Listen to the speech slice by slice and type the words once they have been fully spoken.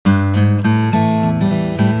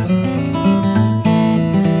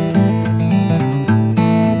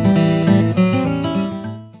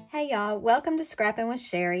welcome to Scrappin with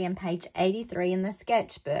Sheri and page 83 in the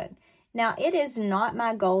sketchbook. Now, it is not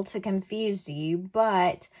my goal to confuse you,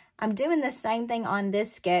 but I'm doing the same thing on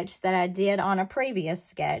this sketch that I did on a previous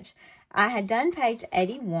sketch. I had done page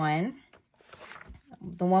 81,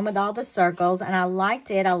 the one with all the circles, and I liked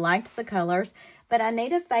it. I liked the colors, but I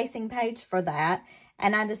need a facing page for that,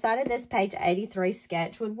 and I decided this page 83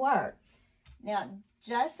 sketch would work. Now,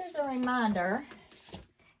 just as a reminder,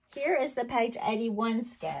 here is the page 81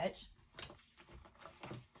 sketch.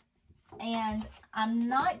 And I'm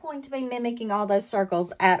not going to be mimicking all those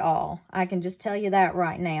circles at all. I can just tell you that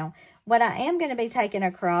right now. What I am going to be taking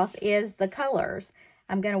across is the colors.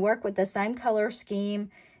 I'm going to work with the same color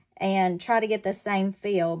scheme and try to get the same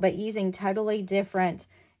feel, but using totally different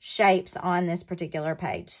shapes on this particular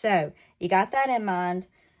page. So you got that in mind.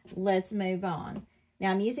 Let's move on.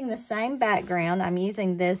 Now I'm using the same background. I'm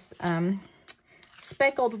using this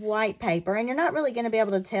speckled white paper, and you're not really going to be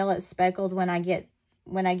able to tell it's speckled when I get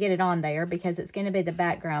it on there because it's going to be the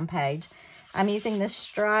background page. I'm using this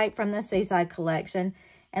stripe from the Seaside collection,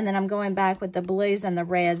 and then I'm going back with the blues and the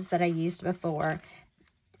reds that I used before.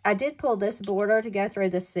 I did pull this border to go through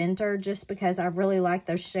the center just because I really like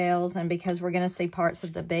those shells and because we're going to see parts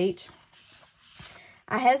of the beach.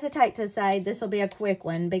 I hesitate to say this will be a quick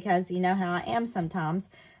one because you know how I am sometimes,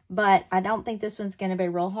 but I don't think this one's going to be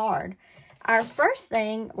real hard. Our first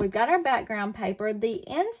thing, we've got our background paper. The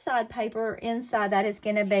inside paper inside that is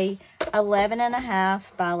going to be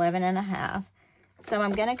 11.5 by 11.5. So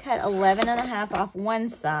I'm going to cut 11.5 off one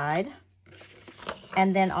side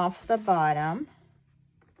and then off the bottom.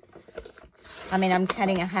 I mean, I'm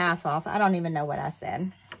cutting a half off. I don't even know what I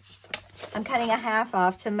said. I'm cutting a half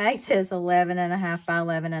off to make this 11.5 by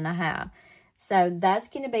 11.5. So that's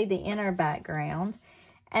going to be the inner background.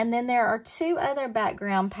 And then there are two other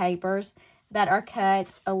background papers that are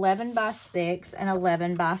cut 11 by 6 and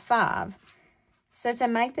 11 by 5. So to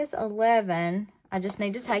make this 11, I just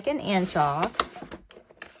need to take an inch off.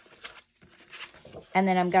 And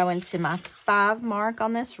then I'm going to my 5 mark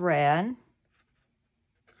on this red.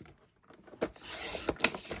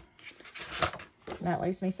 That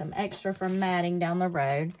leaves me some extra for matting down the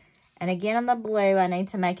road. And again on the blue, I need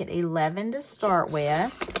to make it 11 to start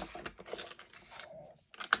with.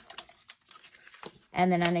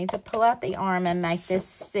 And then I need to pull out the arm and make this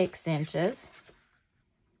 6 inches.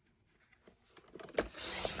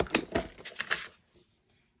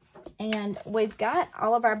 And we've got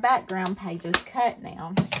all of our background pages cut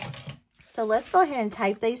now. So let's go ahead and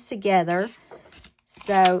tape these together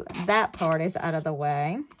so that part is out of the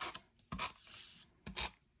way.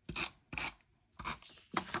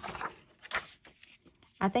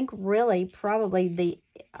 I think really probably the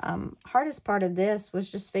hardest part of this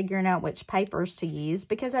was just figuring out which papers to use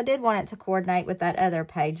because I did want it to coordinate with that other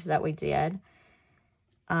page that we did.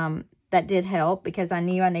 That did help because I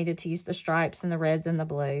knew I needed to use the stripes and the reds and the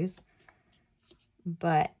blues.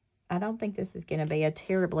 But I don't think this is going to be a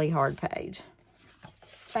terribly hard page.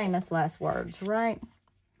 Famous last words, right?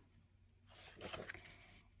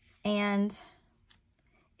 And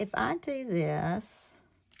if I do this,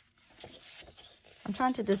 I'm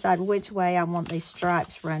trying to decide which way I want these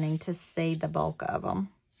stripes running to see the bulk of them.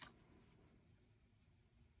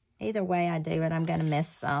 Either way I do it, I'm going to miss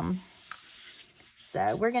some.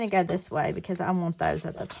 So we're going to go this way because I want those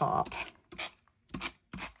at the top.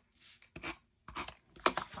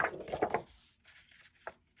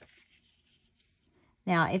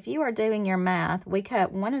 Now, if you are doing your math, we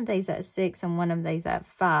cut one of these at 6 and one of these at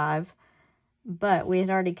 5, but we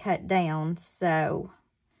had already cut down, so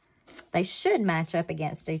they should match up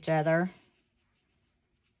against each other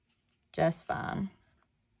just fine.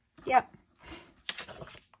 Yep.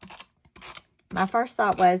 My first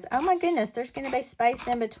thought was, oh my goodness, there's going to be space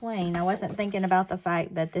in between. I wasn't thinking about the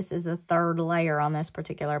fact that this is a third layer on this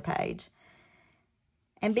particular page.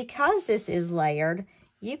 And because this is layered,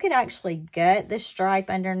 you could actually gut the stripe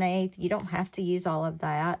underneath. You don't have to use all of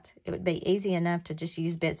that. It would be easy enough to just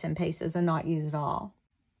use bits and pieces and not use it all.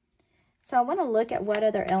 So I want to look at what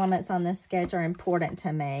other elements on this sketch are important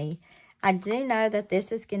to me. I do know that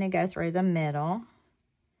this is going to go through the middle.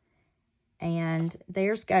 And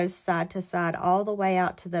theirs goes side to side all the way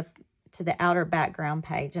out to the outer background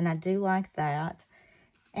page. And I do like that.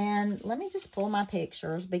 And let me just pull my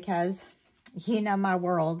pictures because, you know, my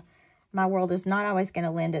world is not always going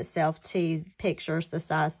to lend itself to pictures the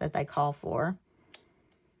size that they call for.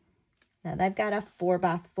 Now, they've got a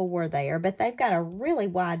 4x4 there, but they've got a really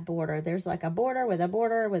wide border. There's like a border with a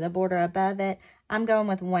border with a border above it. I'm going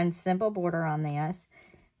with one simple border on this.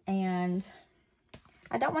 And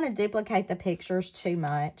I don't want to duplicate the pictures too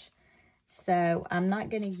much. So I'm not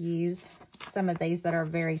going to use some of these that are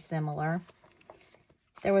very similar.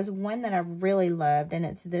 There was one that I really loved, and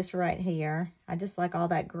it's this right here. I just like all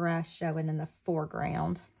that grass showing in the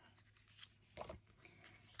foreground.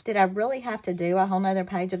 Did I really have to do a whole nother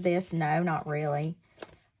page of this? No, not really.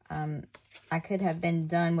 I could have been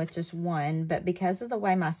done with just one, but because of the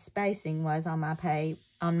way my spacing was on my page,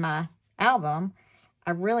 on my album,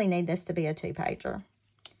 I really need this to be a 2-pager.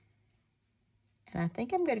 And I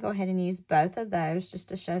think I'm going to go ahead and use both of those just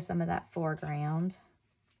to show some of that foreground.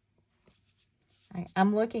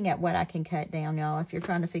 I'm looking at what I can cut down, y'all, if you're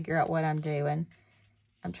trying to figure out what I'm doing.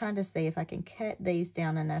 I'm trying to see if I can cut these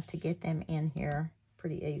down enough to get them in here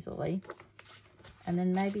pretty easily. And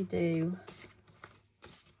then maybe do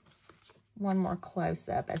one more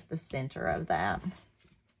close-up as the center of that.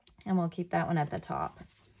 And we'll keep that one at the top.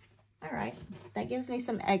 All right, that gives me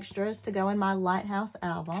some extras to go in my Lighthouse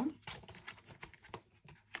album.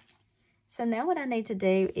 So now what I need to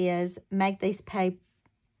do is make these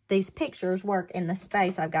pictures work in the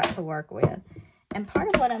space I've got to work with. And part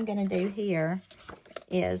of what I'm going to do here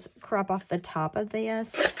is crop off the top of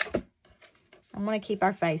this. I want to keep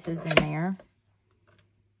our faces in there.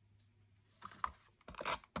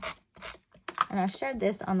 And I showed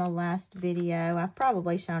this on the last video. I've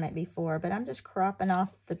probably shown it before, but I'm just cropping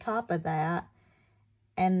off the top of that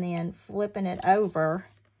and then flipping it over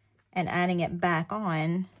and adding it back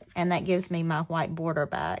on. And that gives me my white border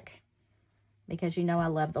back, because you know I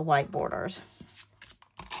love the white borders.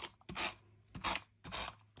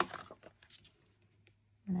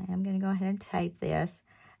 And I am going to go ahead and tape this.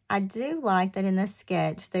 I do like that in this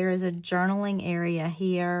sketch there is a journaling area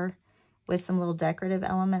here with some little decorative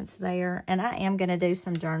elements there. And I am going to do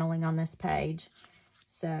some journaling on this page,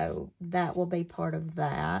 so that will be part of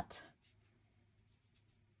that.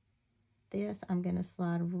 This I'm going to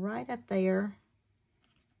slide right up there.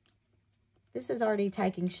 This is already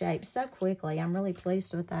taking shape so quickly. I'm really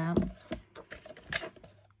pleased with that.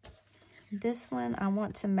 This one I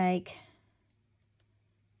want to make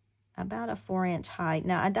about a 4-inch height.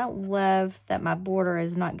 Now, I don't love that my border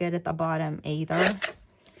is not good at the bottom either.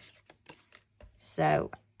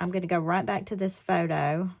 So I'm going to go right back to this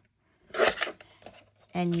photo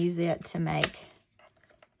and use it to make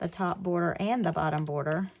the top border and the bottom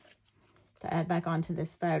border to add back onto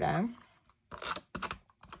this photo.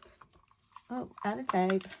 Oh, out of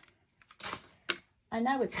tape. I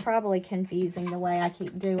know it's probably confusing the way I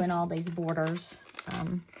keep doing all these borders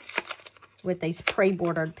with these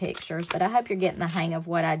pre-bordered pictures, but I hope you're getting the hang of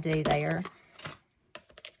what I do there.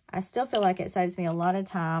 I still feel like it saves me a lot of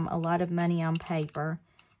time, a lot of money on paper.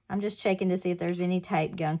 I'm just checking to see if there's any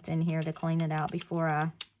tape gunked in here to clean it out before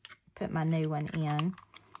I put my new one in.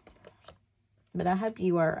 But I hope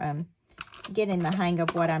you are getting the hang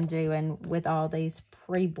of what I'm doing with all these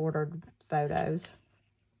pre-bordered photos.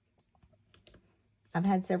 I've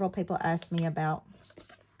had several people ask me about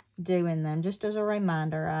doing them. Just as a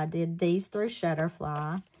reminder, I did these through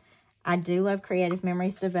Shutterfly. I do love Creative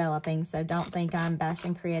Memories Developing, so don't think I'm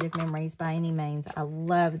bashing Creative Memories by any means. I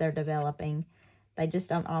love their developing. They just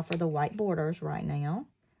don't offer the white borders right now.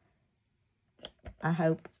 I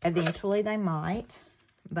hope eventually they might,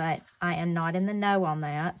 but I am not in the know on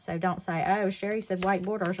that, so don't say, oh, Sheri said white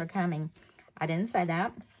borders are coming. I didn't say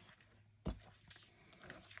that.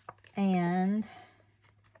 And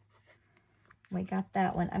we got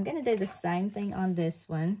that one. I'm going to do the same thing on this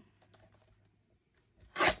one.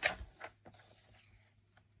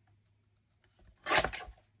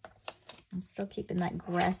 I'm still keeping that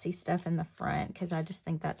grassy stuff in the front because I just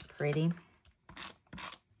think that's pretty.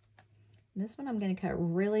 This one I'm going to cut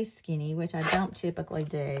really skinny, which I don't typically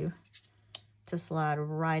do, to slide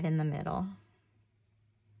right in the middle.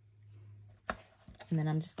 And then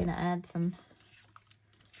I'm just going to add some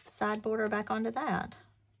side border back onto that.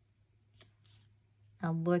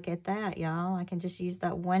 Now look at that, y'all. I can just use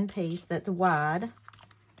that one piece that's wide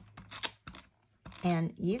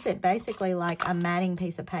and use it basically like a matting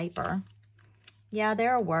piece of paper. Yeah,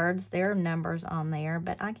 there are words, there are numbers on there,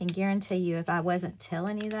 but I can guarantee you if I wasn't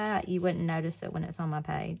telling you that, you wouldn't notice it when it's on my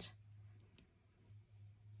page.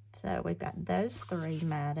 So we've got those three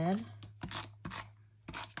matted.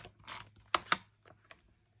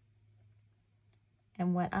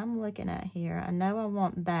 And what I'm looking at here, I know I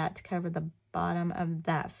want that to cover the bottom of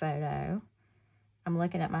that photo. I'm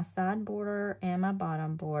looking at my side border and my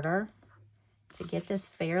bottom border to get this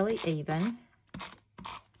fairly even.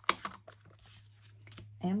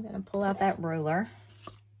 I'm going to pull out that ruler.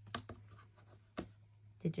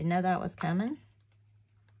 Did you know that was coming?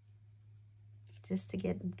 Just to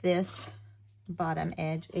get this bottom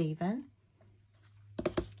edge even.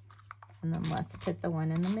 And then let's put the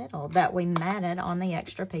one in the middle that we matted on the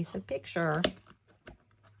extra piece of picture.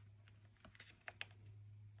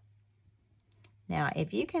 Now,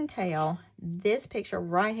 if you can tell, this picture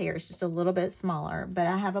right here is just a little bit smaller, but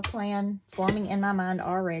I have a plan forming in my mind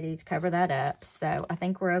already to cover that up, so I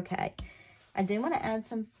think we're okay. I do want to add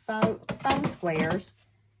some foam squares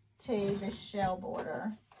to this shell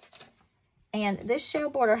border. And this shell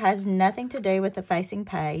border has nothing to do with the facing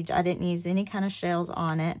page. I didn't use any kind of shells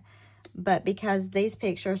on it, but because these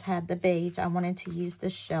pictures had the beach, I wanted to use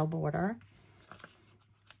this shell border.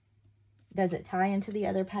 Does it tie into the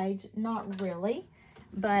other page? Not really,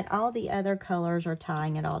 but all the other colors are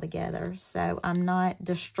tying it all together. So I'm not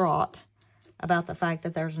distraught about the fact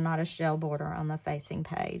that there's not a shell border on the facing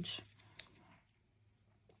page.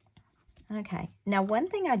 Okay, now one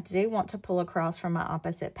thing I do want to pull across from my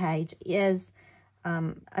opposite page is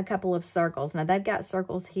a couple of circles. Now they've got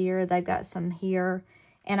circles here, they've got some here,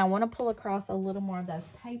 and I want to pull across a little more of those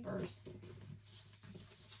papers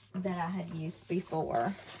that I had used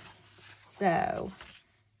before. So,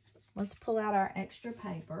 let's pull out our extra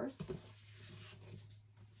papers.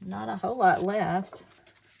 Not a whole lot left.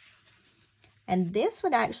 And this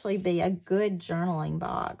would actually be a good journaling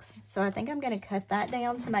box. So, I think I'm going to cut that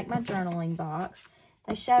down to make my journaling box.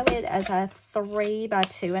 They show it as a 3 by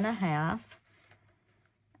 2.5.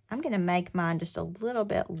 I'm going to make mine just a little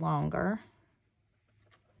bit longer.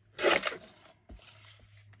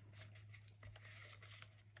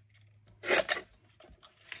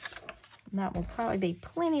 That will probably be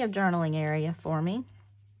plenty of journaling area for me.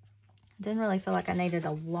 Didn't really feel like I needed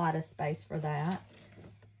a lot of space for that.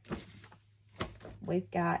 We've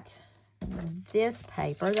got this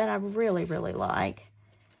paper that I really, really like.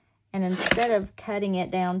 And instead of cutting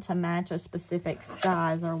it down to match a specific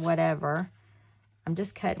size or whatever, I'm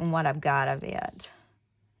just cutting what I've got of it.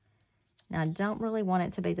 Now, I don't really want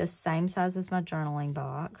it to be the same size as my journaling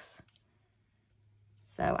box.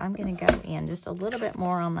 So I'm going to go in just a little bit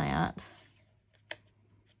more on that.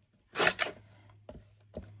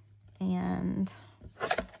 And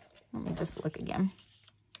let me just look again.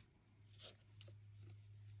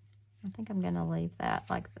 I think I'm going to leave that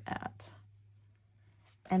like that.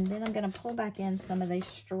 And then I'm going to pull back in some of these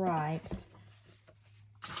stripes.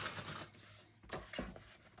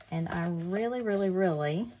 And I really, really,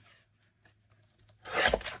 really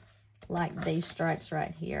like these stripes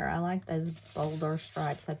right here. I like those bolder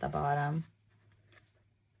stripes at the bottom.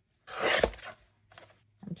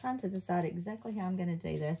 I'm trying to decide exactly how I'm going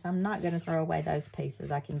to do this. I'm not going to throw away those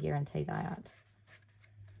pieces. I can guarantee that.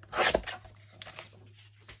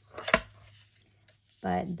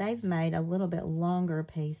 But they've made a little bit longer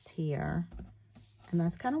piece here. And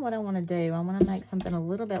that's kind of what I want to do. I want to make something a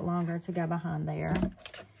little bit longer to go behind there.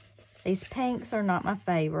 These pinks are not my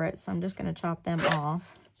favorite, so I'm just going to chop them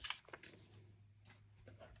off.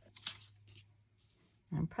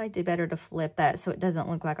 I'd probably do better to flip that so it doesn't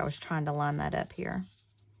look like I was trying to line that up here.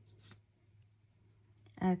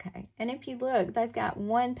 Okay, and if you look, they've got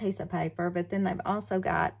one piece of paper, but then they've also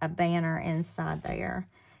got a banner inside there.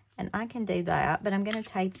 And I can do that, but I'm going to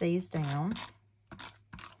tape these down.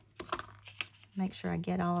 Make sure I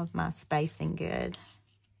get all of my spacing good.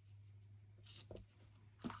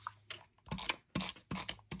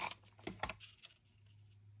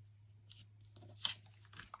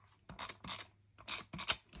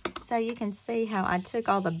 So you can see how I took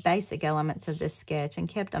all the basic elements of this sketch and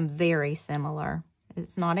kept them very similar.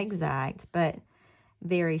 It's not exact, but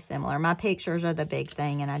very similar. My pictures are the big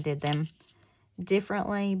thing, and I did them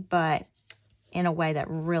differently, but in a way that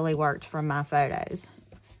really worked for my photos.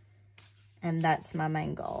 And that's my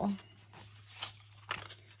main goal.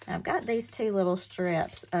 Now, I've got these two little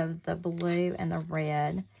strips of the blue and the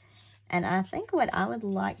red. And I think what I would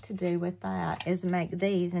like to do with that is make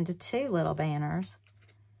these into two little banners.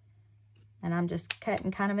 And I'm just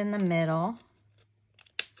cutting kind of in the middle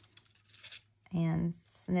and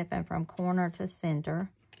snipping from corner to center.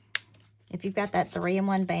 If you've got that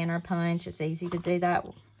 3-in-1 banner punch, it's easy to do that.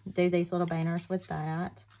 Do these little banners with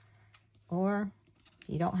that. Or if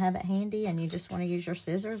you don't have it handy and you just want to use your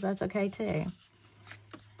scissors, that's okay too.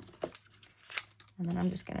 And then I'm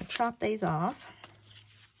just going to chop these off.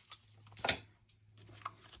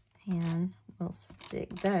 And we'll stick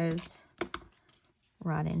those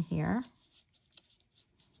right in here.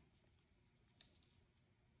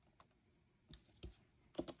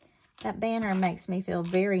 That banner makes me feel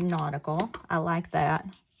very nautical. I like that.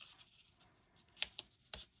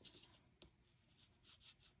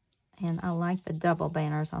 And I like the double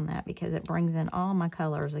banners on that because it brings in all my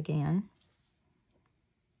colors again.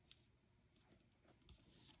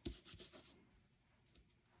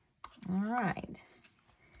 All right.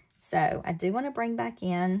 So I do want to bring back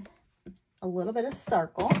in a little bit of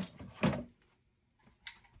circle.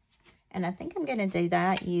 And I think I'm going to do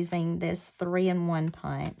that using this 3-in-1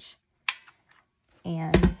 punch.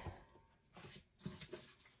 And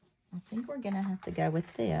I think we're going to have to go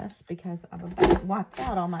with this because I've about wiped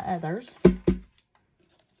out all my others.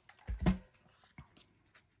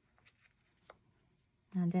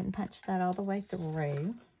 I didn't punch that all the way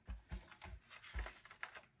through.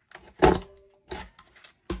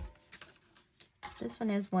 This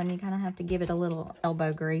one is one you kind of have to give it a little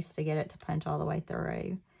elbow grease to get it to punch all the way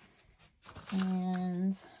through.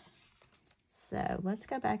 And so let's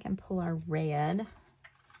go back and pull our red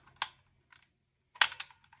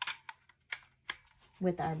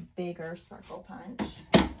with our bigger circle punch.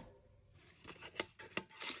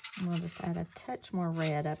 And we'll just add a touch more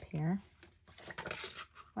red up here.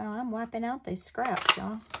 Well, I'm wiping out these scraps,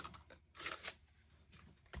 y'all.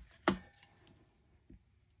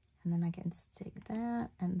 And then I can stick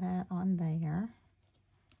that and that on there.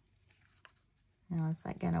 Now, is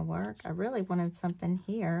that going to work? I really wanted something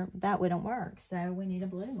here. That wouldn't work, so we need a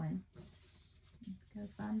blue one.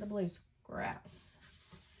 Let's go find the blue scraps.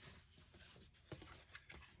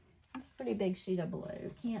 That's a pretty big sheet of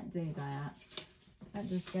blue. Can't do that. That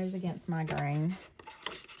just goes against my grain.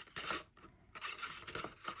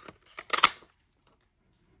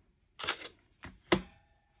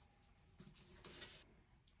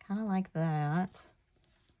 Kind of like that.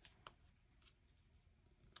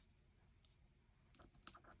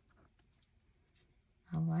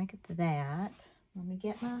 I like that. Let me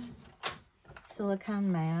get my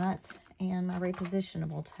silicone mat and my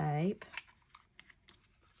repositionable tape.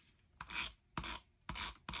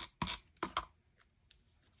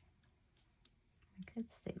 I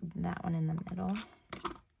could stick that one in the middle.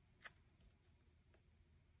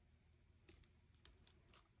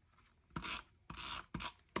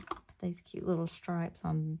 These cute little stripes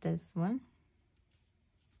on this one.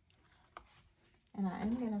 And I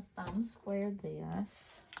am going to foam square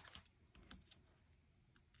this.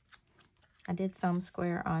 I did foam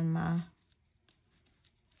square on my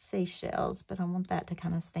seashells, but I want that to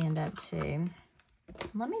kind of stand up too.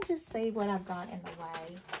 Let me just see what I've got in the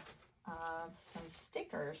way of some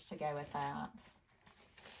stickers to go with that.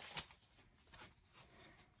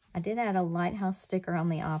 I did add a lighthouse sticker on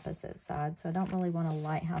the opposite side, so I don't really want a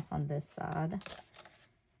lighthouse on this side.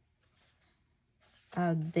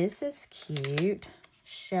 Oh, this is cute.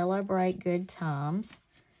 Celebrate good times.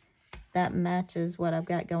 That matches what I've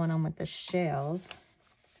got going on with the shells.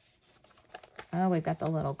 Oh, we've got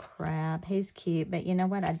the little crab. He's cute, but you know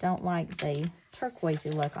what? I don't like the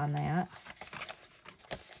turquoisey look on that.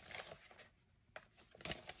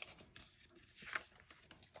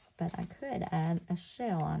 But I could add a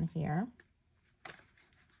shell on here.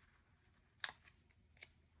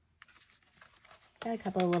 Got a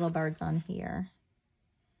couple of little birds on here.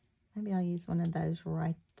 Maybe I'll use one of those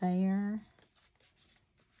right there.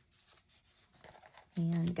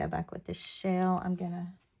 And go back with the shell. I'm going to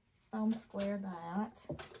foam square that.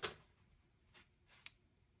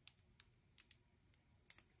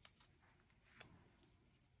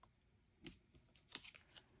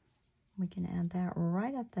 We can add that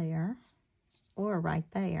right up there. Or right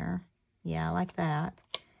there. Yeah, like that.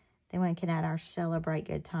 Then we can add our Celebrate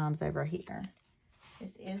Good Times over here.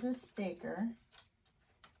 This is a sticker.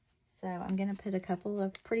 So I'm going to put a couple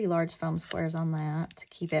of pretty large foam squares on that to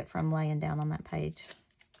keep it from laying down on that page.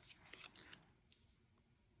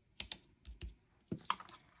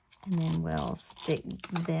 And then we'll stick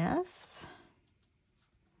this.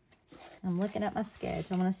 I'm looking at my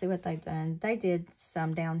sketch. I want to see what they've done. They did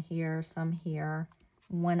some down here, some here,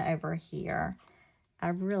 one over here. I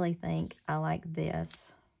really think I like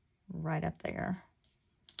this right up there.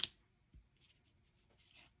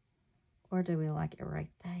 Or do we like it right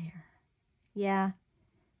there? Yeah,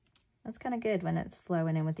 that's kind of good when it's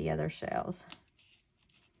flowing in with the other shells.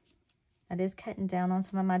 That is cutting down on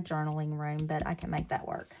some of my journaling room, but I can make that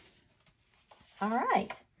work. All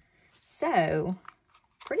right, so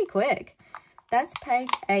pretty quick. That's page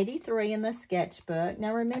 83 in the sketchbook.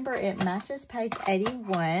 Now remember, it matches page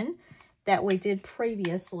 81 that we did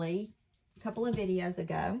previously a couple of videos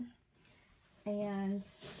ago. And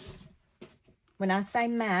when I say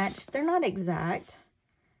match, they're not exact.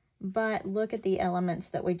 But look at the elements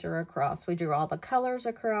that we drew across. We drew all the colors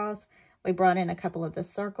across. We brought in a couple of the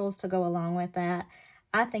circles to go along with that.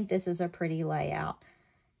 I think this is a pretty layout.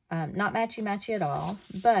 Not matchy-matchy at all.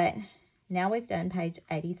 But now we've done page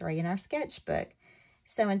 83 in our sketchbook.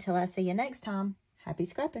 So until I see you next time, happy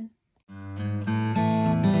scrapping.